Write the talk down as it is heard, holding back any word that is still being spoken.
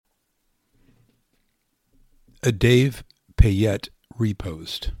A Dave Payette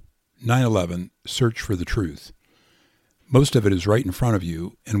repost. 9/11, search for the truth. Most of it is right in front of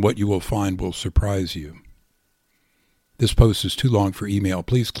you, and what you will find will surprise you. This post is too long for email.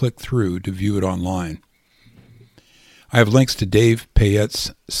 Please click through to view it online. I have links to Dave Payette's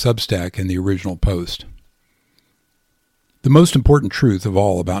Substack in the original post. The most important truth of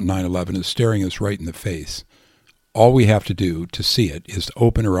all about 9/11 is staring us right in the face. All we have to do to see it is to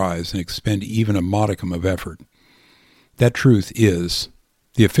open our eyes and expend even a modicum of effort. That truth is,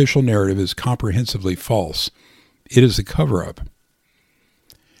 the official narrative is comprehensively false. It is a cover-up.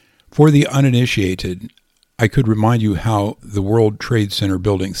 For the uninitiated, I could remind you how the World Trade Center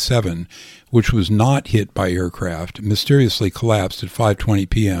Building 7, which was not hit by aircraft, mysteriously collapsed at 5:20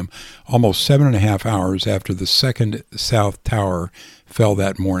 p.m., almost 7.5 hours after the second South Tower fell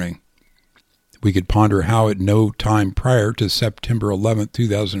that morning. We could ponder how at no time prior to September 11,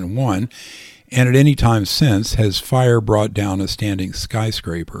 2001, and at any time since, has fire brought down a standing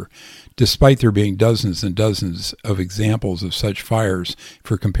skyscraper, despite there being dozens and dozens of examples of such fires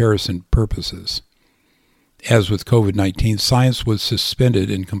for comparison purposes. As with COVID-19, science was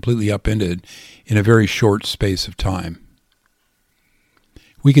suspended and completely upended in a very short space of time.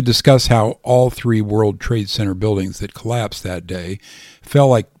 We could discuss how all three World Trade Center buildings that collapsed that day fell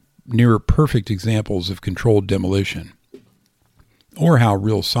like near perfect examples of controlled demolition, or how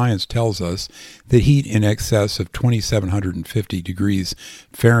real science tells us that heat in excess of 2,750 degrees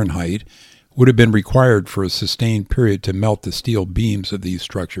Fahrenheit would have been required for a sustained period to melt the steel beams of these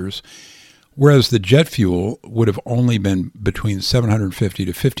structures, whereas the jet fuel would have only been between 750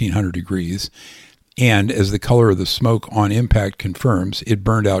 to 1,500 degrees, and as the color of the smoke on impact confirms, it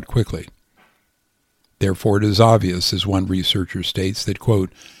burned out quickly. Therefore, it is obvious, as one researcher states, that,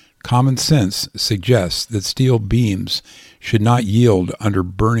 quote, common sense suggests that steel beams should not yield under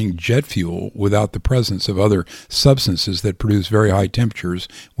burning jet fuel without the presence of other substances that produce very high temperatures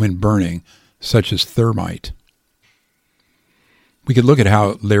when burning, such as thermite. We could look at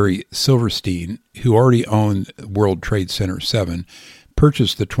how Larry Silverstein, who already owned World Trade Center 7,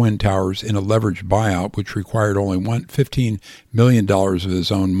 purchased the Twin Towers in a leveraged buyout which required only $15 million of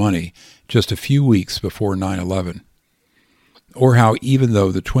his own money just a few weeks before 9/11. Or how, even though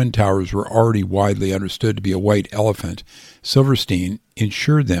the Twin Towers were already widely understood to be a white elephant, Silverstein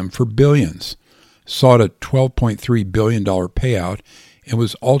insured them for billions, sought a $12.3 billion payout, and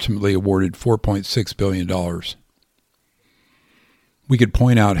was ultimately awarded $4.6 billion. We could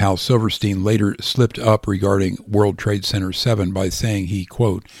point out how Silverstein later slipped up regarding World Trade Center 7 by saying he,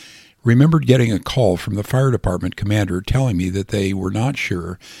 quote, remembered getting a call from the fire department commander telling me that they were not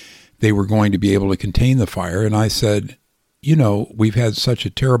sure they were going to be able to contain the fire, and I said, you know, we've had such a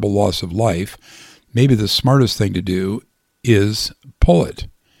terrible loss of life. Maybe the smartest thing to do is pull it.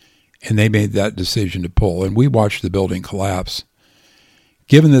 And they made that decision to pull, and we watched the building collapse.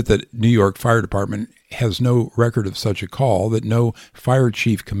 Given that the New York Fire Department has no record of such a call, that no fire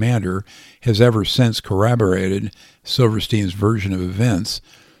chief commander has ever since corroborated Silverstein's version of events,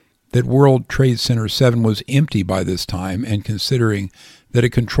 that World Trade Center 7 was empty by this time, and considering that a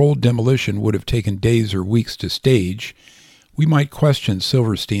controlled demolition would have taken days or weeks to stage, we might question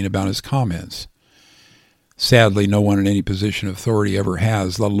Silverstein about his comments. Sadly, no one in any position of authority ever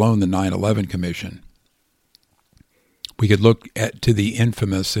has, let alone the 9/11 Commission. We could look to the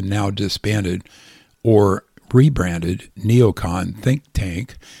infamous and now disbanded or rebranded neocon think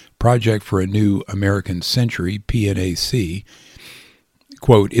tank, Project for a New American Century, PNAC.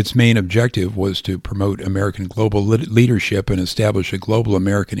 Quote, its main objective was to promote American global leadership and establish a global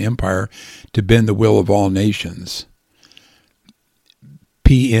American empire to bend the will of all nations.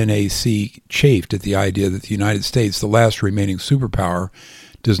 PNAC chafed at the idea that the United States, the last remaining superpower,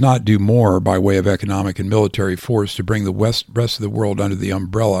 does not do more by way of economic and military force to bring the rest of the world under the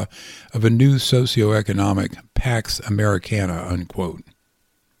umbrella of a new socio-economic Pax Americana, unquote.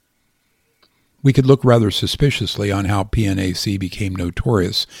 We could look rather suspiciously on how PNAC became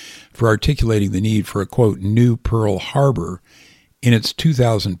notorious for articulating the need for a, quote, new Pearl Harbor in its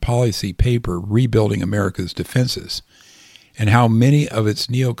 2000 policy paper, Rebuilding America's Defenses, and how many of its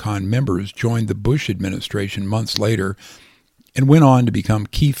neocon members joined the Bush administration months later and went on to become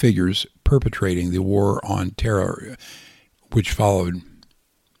key figures perpetrating the war on terror which followed.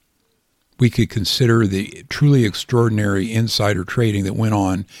 We could consider the truly extraordinary insider trading that went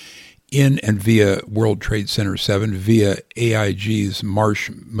on in and via World Trade Center 7 via AIG's Marsh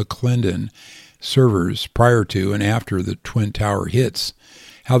McClendon servers prior to and after the Twin Tower hits,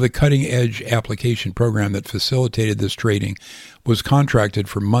 how the cutting-edge application program that facilitated this trading was contracted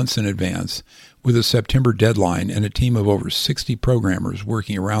for months in advance with a September deadline and a team of over 60 programmers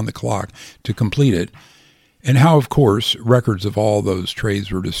working around the clock to complete it, and how, of course, records of all those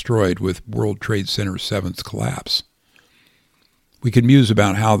trades were destroyed with World Trade Center 7's collapse. We could muse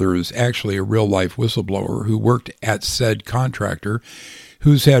about how there is actually a real-life whistleblower who worked at said contractor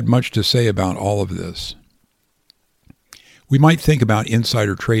who's had much to say about all of this. We might think about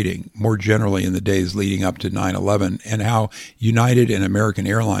insider trading more generally in the days leading up to 9/11 and how United and American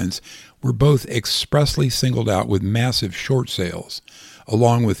Airlines were both expressly singled out with massive short sales,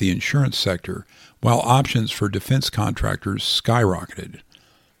 along with the insurance sector, while options for defense contractors skyrocketed.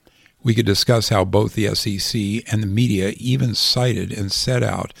 We could discuss how both the SEC and the media even cited and set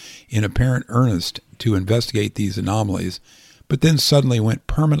out in apparent earnest to investigate these anomalies, but then suddenly went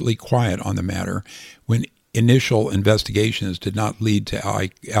permanently quiet on the matter when initial investigations did not lead to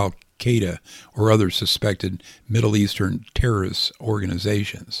Al-Qaeda or other suspected Middle Eastern terrorist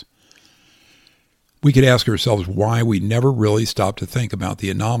organizations. We could ask ourselves why we never really stopped to think about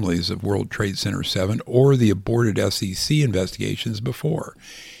the anomalies of World Trade Center 7 or the aborted SEC investigations before,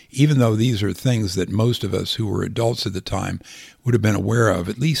 even though these are things that most of us who were adults at the time would have been aware of,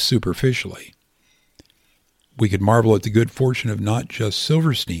 at least superficially. We could marvel at the good fortune of not just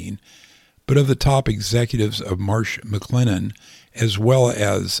Silverstein, but of the top executives of Marsh McLennan, as well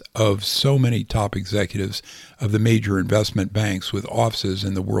as of so many top executives of the major investment banks with offices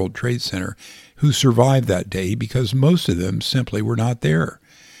in the World Trade Center who survived that day because most of them simply were not there.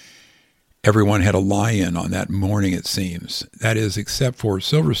 Everyone had a lie-in on that morning, it seems. That is, except for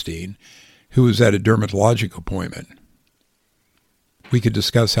Silverstein, who was at a dermatologic appointment. We could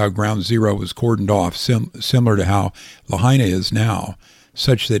discuss how Ground Zero was cordoned off, similar to how Lahaina is now,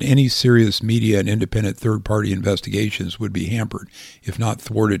 such that any serious media and independent third-party investigations would be hampered, if not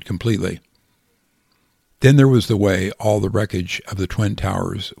thwarted completely. Then there was the way all the wreckage of the Twin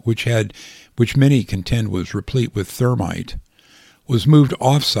Towers, which many contend was replete with thermite, was moved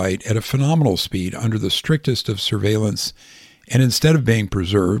off-site at a phenomenal speed under the strictest of surveillance, and instead of being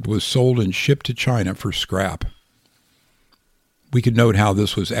preserved, was sold and shipped to China for scrap. We could note how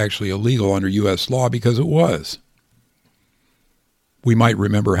this was actually illegal under U.S. law because it was. We might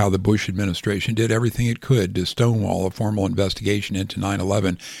remember how the Bush administration did everything it could to stonewall a formal investigation into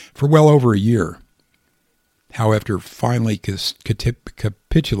 9/11 for well over a year. How after finally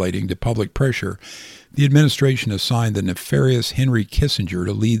capitulating to public pressure, the administration assigned the nefarious Henry Kissinger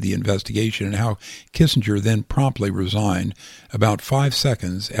to lead the investigation, and how Kissinger then promptly resigned about 5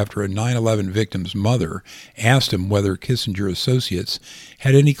 seconds after a 9/11 victim's mother asked him whether Kissinger Associates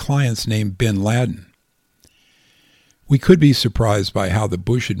had any clients named bin Laden. We could be surprised by how the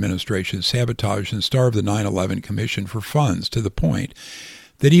Bush administration sabotaged and starved the 9/11 Commission for funds to the point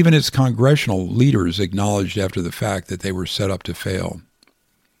that even its congressional leaders acknowledged after the fact that they were set up to fail.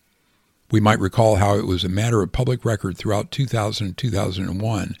 We might recall how it was a matter of public record throughout 2000 and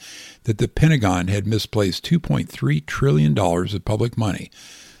 2001 that the Pentagon had misplaced $2.3 trillion of public money,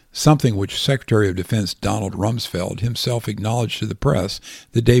 something which Secretary of Defense Donald Rumsfeld himself acknowledged to the press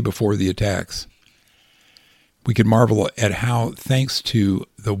the day before the attacks. We could marvel at how, thanks to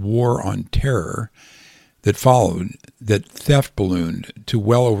the war on terror that followed, that theft ballooned to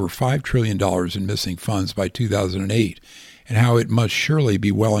well over $5 trillion in missing funds by 2008, and how it must surely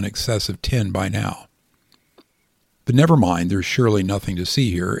be well in excess of 10 by now. But never mind, there's surely nothing to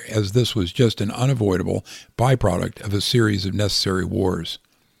see here, as this was just an unavoidable byproduct of a series of necessary wars.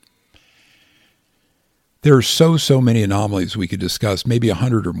 There are so many anomalies we could discuss, maybe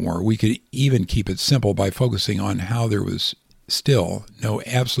 100 or more. We could even keep it simple by focusing on how there was still no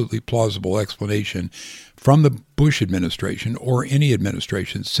absolutely plausible explanation from the Bush administration or any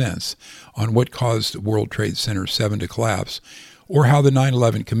administration since on what caused World Trade Center 7 to collapse, or how the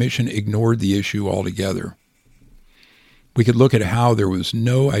 9/11 Commission ignored the issue altogether. We could look at how there was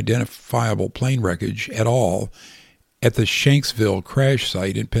no identifiable plane wreckage at all at the Shanksville crash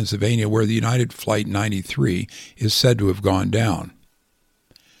site in Pennsylvania, where the United Flight 93 is said to have gone down.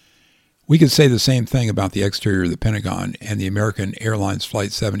 We could say the same thing about the exterior of the Pentagon and the American Airlines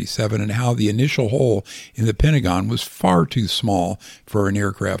Flight 77, and how the initial hole in the Pentagon was far too small for an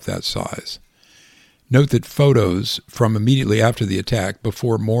aircraft that size. Note that photos from immediately after the attack,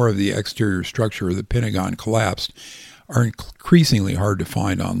 before more of the exterior structure of the Pentagon collapsed, are increasingly hard to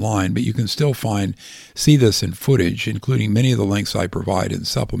find online, but you can still see this in footage, including many of the links I provide in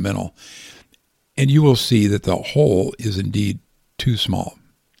supplemental, and you will see that the hole is indeed too small.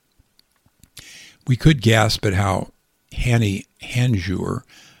 We could gasp at how Hani Hanjour,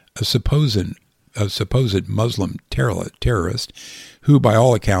 a supposed Muslim terrorist, who by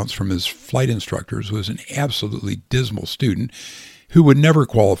all accounts from his flight instructors was an absolutely dismal student, who would never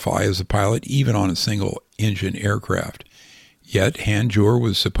qualify as a pilot even on a single-engine aircraft. Yet Hanjour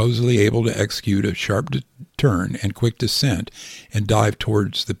was supposedly able to execute a sharp turn and quick descent and dive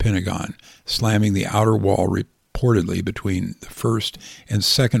towards the Pentagon, slamming the outer wall reportedly between the first and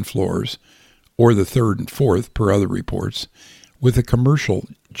second floors, or the third and fourth, per other reports, with a commercial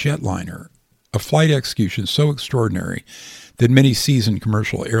jetliner, a flight execution so extraordinary that many seasoned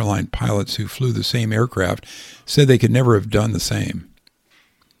commercial airline pilots who flew the same aircraft said they could never have done the same.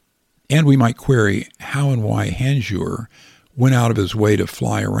 And we might query how and why Hanjour went out of his way to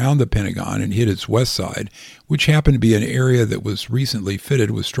fly around the Pentagon and hit its west side, which happened to be an area that was recently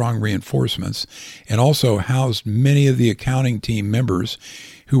fitted with strong reinforcements and also housed many of the accounting team members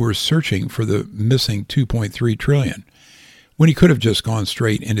who were searching for the missing $2.3 trillion, when he could have just gone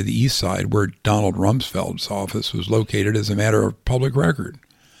straight into the east side where Donald Rumsfeld's office was located as a matter of public record.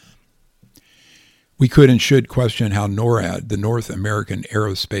 We could and should question how NORAD, the North American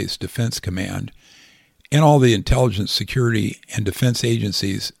Aerospace Defense Command, and all the intelligence, security, and defense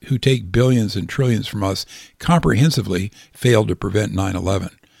agencies who take billions and trillions from us comprehensively failed to prevent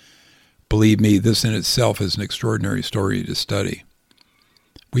 9/11. Believe me, this in itself is an extraordinary story to study.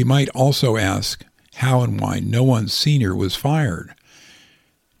 We might also ask how and why no one senior was fired.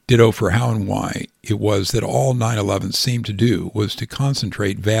 Ditto for how and why it was that all 9/11 seemed to do was to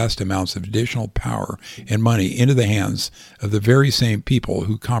concentrate vast amounts of additional power and money into the hands of the very same people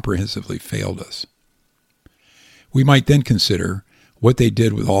who comprehensively failed us. We might then consider what they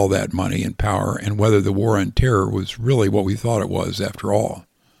did with all that money and power and whether the war on terror was really what we thought it was after all.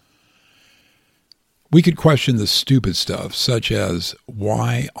 We could question the stupid stuff, such as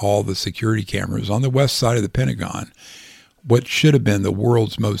why all the security cameras on the west side of the Pentagon, what should have been the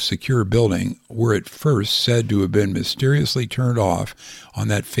world's most secure building, were at first said to have been mysteriously turned off on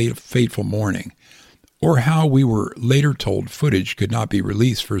that fateful morning, or how we were later told footage could not be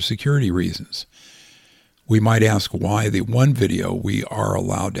released for security reasons. We might ask why the one video we are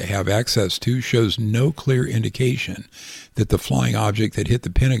allowed to have access to shows no clear indication that the flying object that hit the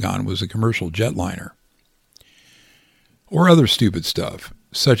Pentagon was a commercial jetliner. Or other stupid stuff,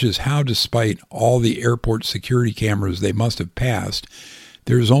 such as how despite all the airport security cameras they must have passed,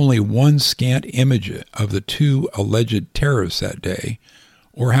 there is only one scant image of the two alleged terrorists that day,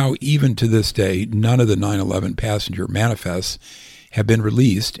 or how even to this day none of the 9/11 passenger manifests have been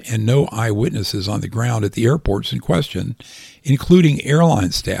released and no eyewitnesses on the ground at the airports in question, including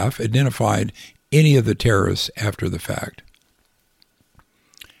airline staff, identified any of the terrorists after the fact.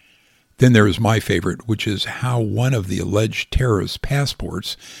 Then there is my favorite, which is how one of the alleged terrorists'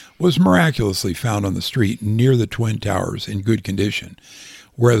 passports was miraculously found on the street near the Twin Towers in good condition,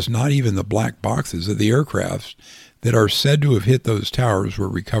 whereas not even the black boxes of the aircraft that are said to have hit those towers were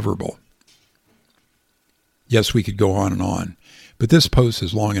recoverable. Yes, we could go on, but this post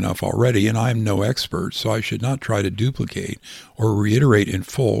is long enough already, and I am no expert, so I should not try to duplicate or reiterate in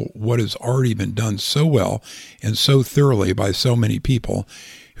full what has already been done so well and so thoroughly by so many people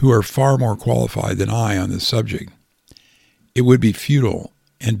who are far more qualified than I on this subject. It would be futile,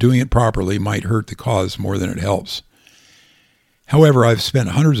 and doing it properly might hurt the cause more than it helps. However, I've spent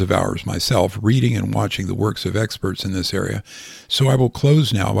hundreds of hours myself reading and watching the works of experts in this area, so I will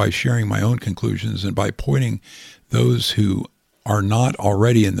close now by sharing my own conclusions and by pointing those who are not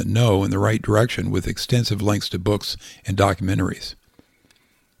already in the know in the right direction with extensive links to books and documentaries.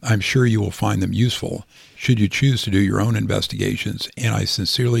 I'm sure you will find them useful should you choose to do your own investigations, and I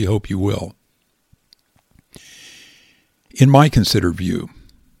sincerely hope you will. In my considered view,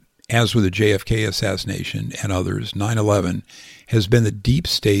 as with the JFK assassination and others, 9/11 has the deep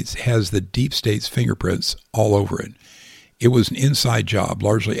state's fingerprints all over it. It was an inside job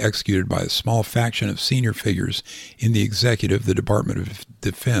largely executed by a small faction of senior figures in the executive, the Department of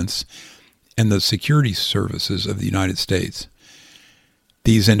Defense, and the security services of the United States.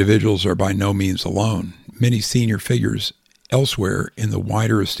 These individuals are by no means alone. Many senior figures elsewhere in the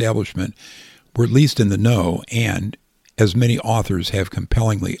wider establishment were at least in the know, and, as many authors have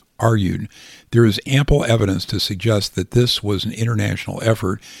compellingly argued, there is ample evidence to suggest that this was an international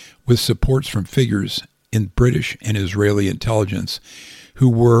effort with supports from figures in British and Israeli intelligence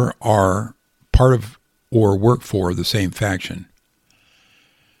who are part of or work for the same faction.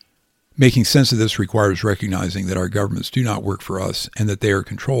 Making sense of this requires recognizing that our governments do not work for us and that they are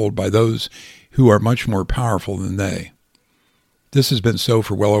controlled by those who are much more powerful than they. This has been so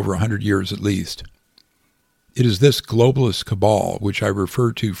for well over 100 years at least. It is this globalist cabal, which I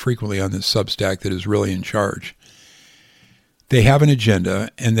refer to frequently on this Substack, that is really in charge. They have an agenda,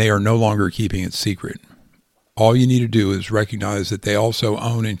 and they are no longer keeping it secret. All you need to do is recognize that they also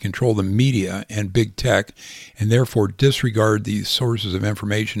own and control the media and big tech, and therefore disregard these sources of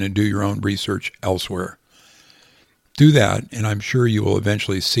information and do your own research elsewhere. Do that, and I'm sure you will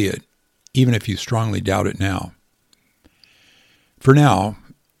eventually see it. even if you strongly doubt it now. For now,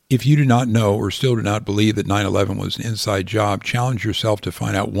 if you do not know or still do not believe that 9/11 was an inside job, challenge yourself to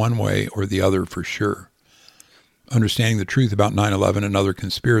find out one way or the other for sure. Understanding the truth about 9/11 and other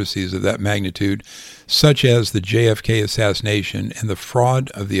conspiracies of that magnitude, such as the JFK assassination and the fraud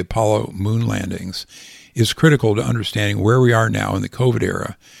of the Apollo moon landings, is critical to understanding where we are now in the COVID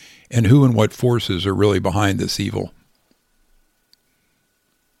era and who and what forces are really behind this evil.